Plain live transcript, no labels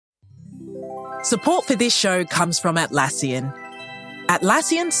Support for this show comes from Atlassian.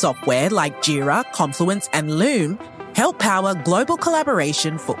 Atlassian software like Jira, Confluence, and Loom help power global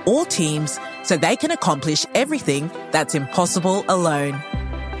collaboration for all teams so they can accomplish everything that's impossible alone.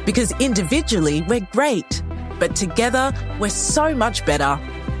 Because individually, we're great, but together, we're so much better.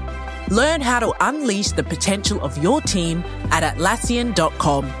 Learn how to unleash the potential of your team at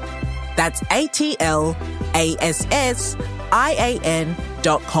Atlassian.com. That's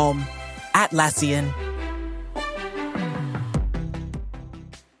Atlassian.com. Atlassian.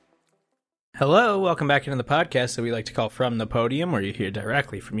 Hello, welcome back into the podcast that we like to call From the Podium, where you hear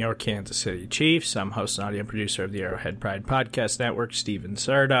directly from your Kansas City Chiefs. I'm host and audio producer of the Arrowhead Pride Podcast Network, Steven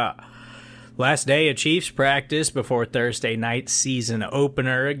Serta. Last day of Chiefs practice before Thursday night's season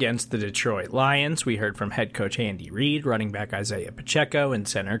opener against the Detroit Lions. We heard from head coach Andy Reid, running back Isiah Pacheco, and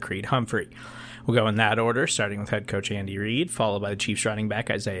center Reid Humphrey. We'll go in that order, starting with head coach Andy Reid, followed by the Chiefs running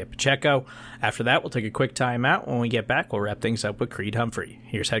back Isiah Pacheco. After that, we'll take a quick timeout. When we get back, we'll wrap things up with Reid Humphrey.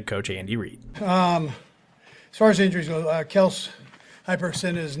 Here's head coach Andy Reid. As far as injuries go, Kels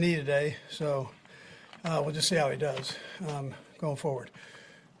hyperextended his knee today, so we'll just see how he does going forward.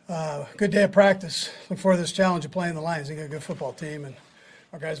 Good day of practice. Look forward to this challenge of playing the Lions. They got a good football team, and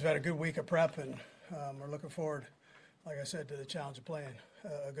our guys have had a good week of prep, and we're looking forward, like I said, to the challenge of playing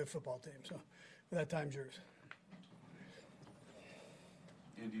a good football team. So that time's yours.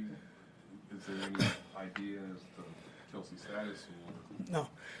 Andy, is there any idea as to Kelsey's status? Or?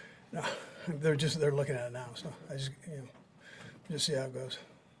 No, they're looking at it now. So I just just see how it goes.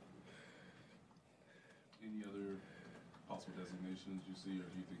 Any other possible designations you see, or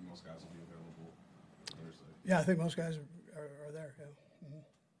do you think most guys will be available Thursday? Yeah, I think most guys are there. Yeah. Mm-hmm.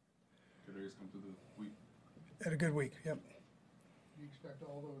 Good areas come through the week. Had a good week. Yep. You expect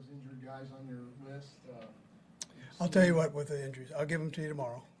all those injured guys on your list? I'll tell you what, with the injuries, I'll give them to you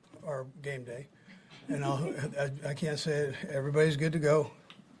tomorrow, or game day, and I can't say it. Everybody's good to go.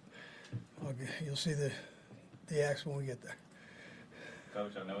 You'll see the acts when we get there.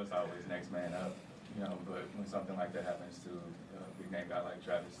 Coach, I know it's always next man up, but when something like that happens to a big name guy like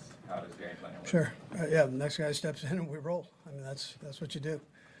Travis, how does game plan work? Sure. Yeah, the next guy steps in and we roll. I mean, that's what you do.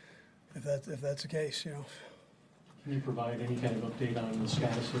 If that's the case, Can you provide any kind of update on the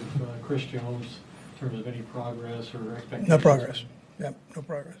status of Chris Jones in terms of any progress or expectations? No progress. Yep, no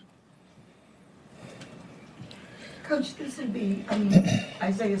progress. Coach, this would be,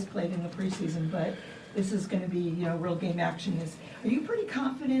 Isiah's played in the preseason, but this is going to be, real game action. Are you pretty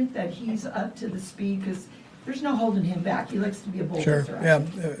confident that he's up to the speed? Because there's no holding him back. He likes to be a bulldozer. Sure, yeah.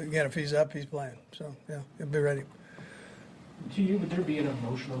 Again, if he's up, he's playing. So, yeah, he'll be ready. To you, would there be an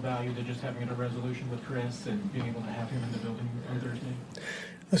emotional value to just having a resolution with Chris and being able to have him in the building on Thursday?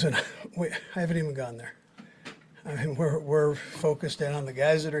 Listen, I haven't even gone there. I mean, we're focused in on the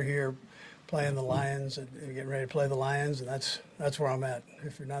guys that are here playing the Lions and getting ready to play the Lions, and that's where I'm at.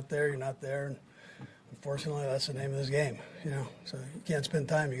 If you're not there, you're not there. And unfortunately, that's the name of this game, So you can't spend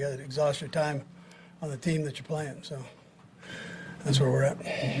time. You got to exhaust your time on the team that you're playing. So that's where we're at.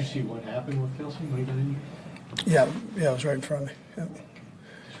 Did you see what happened with Kelsey when he got injured? Yeah, it was right in front of me. Yep.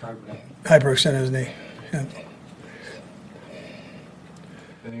 Describe that. Hyperextended his knee. Yeah.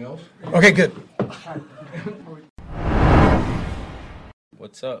 Anything else? Okay, good.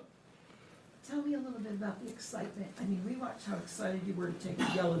 What's up? Tell me a little bit about the excitement. We watched how excited you were to take the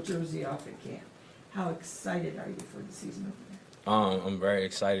yellow jersey off at camp. How excited are you for the season over there? I'm very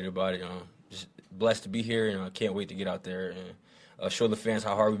excited about it. Just blessed to be here, and I can't wait to get out there and show the fans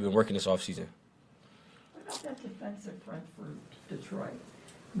how hard we've been working this offseason. What about that defensive front for Detroit?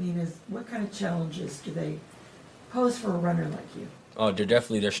 What kind of challenges do they pose for a runner like you?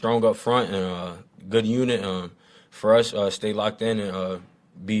 They're strong up front and good unit. For us, stay locked in and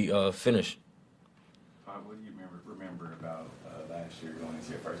be finished. What do you remember about last year going into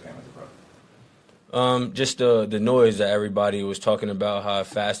your first game as a pro? Just the noise that everybody was talking about, how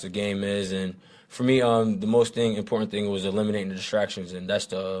fast the game is, and for me, the most important thing was eliminating the distractions, and that's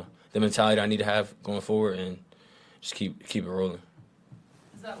the mentality I need to have going forward, and just keep it rolling.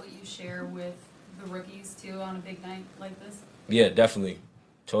 Is that what you share with the rookies too on a big night like this? Yeah, definitely.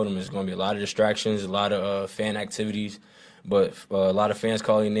 Told them there's going to be a lot of distractions, a lot of fan activities, but a lot of fans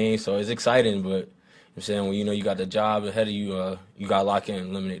calling names, so it's exciting. But I'm saying when you got the job ahead of you, you got to lock in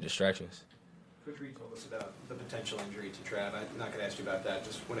and eliminate distractions. Coach Reid told us about the potential injury to Trav. I'm not going to ask you about that.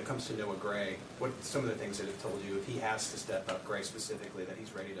 Just when it comes to Noah Gray, what some of the things that have told you if he has to step up, Gray specifically, that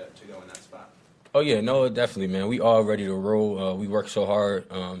he's ready to go in that spot? Oh, yeah, no, definitely, man. We all ready to roll. We work so hard,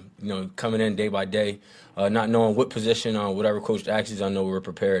 coming in day by day, not knowing what position, whatever coach asks us, I know we're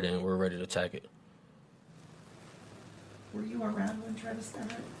prepared and we're ready to attack it. Were you around when Travis got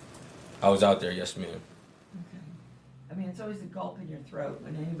hurt? I was out there, yes, ma'am. Okay. I mean, it's always a gulp in your throat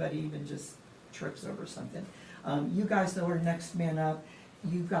when anybody even just trips over something. You guys, though, are next man up.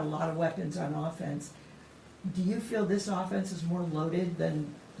 You've got a lot of weapons on offense. Do you feel this offense is more loaded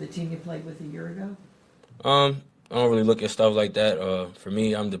than the team you played with a year ago? I don't really look at stuff like that. For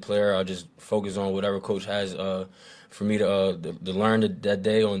me, I'm the player. I just focus on whatever coach has for me to learn that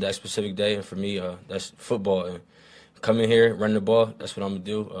day on that specific day. And for me, that's football. And come in here, run the ball. That's what I'm going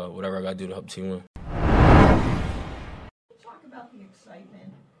to do, whatever I got to do to help the team win. Talk about the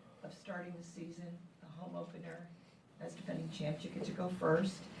excitement of starting the season, the home opener. As defending champs, you get to go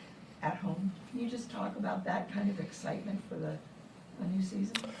first at home. Can you just talk about that kind of excitement for the new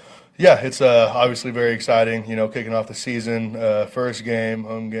season? Yeah, it's obviously very exciting, kicking off the season, first game,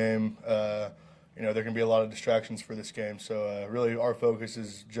 home game. There can be a lot of distractions for this game. So really our focus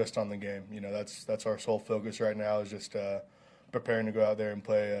is just on the game. That's our sole focus right now is just preparing to go out there and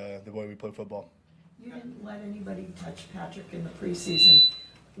play the way we play football. You didn't let anybody touch Patrick in the preseason.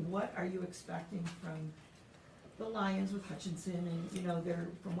 What are you expecting from the Lions with Hutchinson?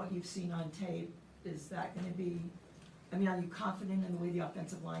 And, from what you've seen on tape, is that going to be – are you confident in the way the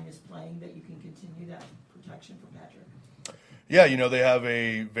offensive line is playing that you can continue that protection for Patrick? Yeah, they have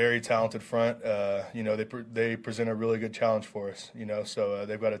a very talented front. They present a really good challenge for us, so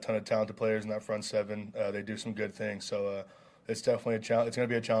they've got a ton of talented players in that front seven. They do some good things. So it's definitely a challenge. It's going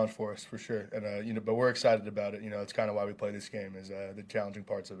to be a challenge for us for sure. And, but we're excited about it. It's kind of why we play this game is the challenging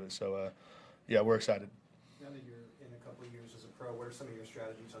parts of it. So, yeah, we're excited. Now that you're in a couple of years as a pro, what are some of your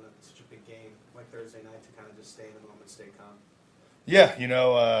strategies on such a big game like Thursday night to kind of just stay in the moment, stay calm? Yeah,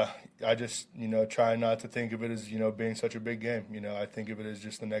 I just, try not to think of it as, being such a big game. I think of it as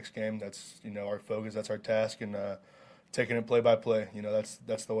just the next game. That's, our focus, that's our task, and taking it play by play.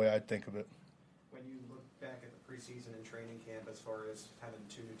 That's the way I think of it. When you look back at the preseason and training camp as far as having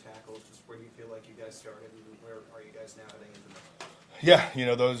 2 new tackles, just where do you feel like you guys started and where are you guys now heading into that?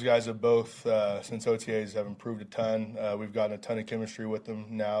 Yeah, those guys have both, since OTAs, have improved a ton. We've gotten a ton of chemistry with them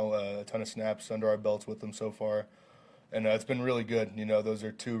now, a ton of snaps under our belts with them so far. And it's been really good. Those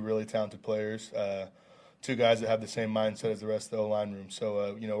are 2 really talented players, 2 guys that have the same mindset as the rest of the O-line room.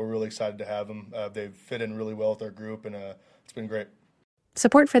 So, we're really excited to have them. They've fit in really well with our group, and it's been great.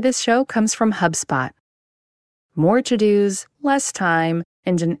 Support for this show comes from HubSpot. More to-dos, less time,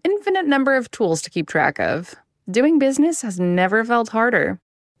 and an infinite number of tools to keep track of. Doing business has never felt harder.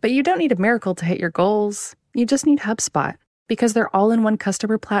 But you don't need a miracle to hit your goals. You just need HubSpot. Because their all-in-one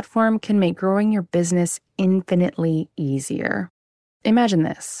customer platform can make growing your business infinitely easier. Imagine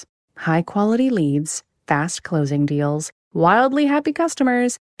this: high-quality leads, fast closing deals, wildly happy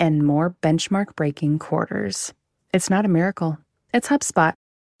customers, and more benchmark-breaking quarters. It's not a miracle. It's HubSpot.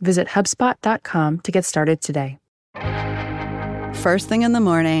 Visit HubSpot.com to get started today. First thing in the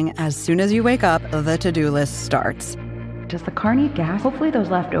morning, as soon as you wake up, the to-do list starts. Does the car need gas? Hopefully those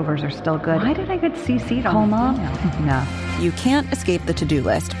leftovers are still good. Why did I get CC'd on Mom? No, you can't escape the to-do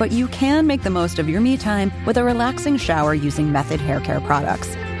list, but you can make the most of your me time with a relaxing shower using Method Hair Care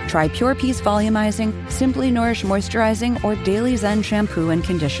products. Try Pure Peace Volumizing, Simply Nourish Moisturizing, or Daily Zen Shampoo and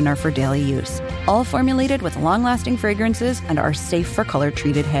Conditioner for daily use. All formulated with long-lasting fragrances and are safe for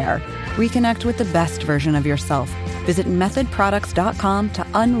color-treated hair. Reconnect with the best version of yourself. Visit methodproducts.com to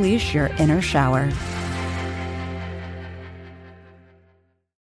unleash your inner shower.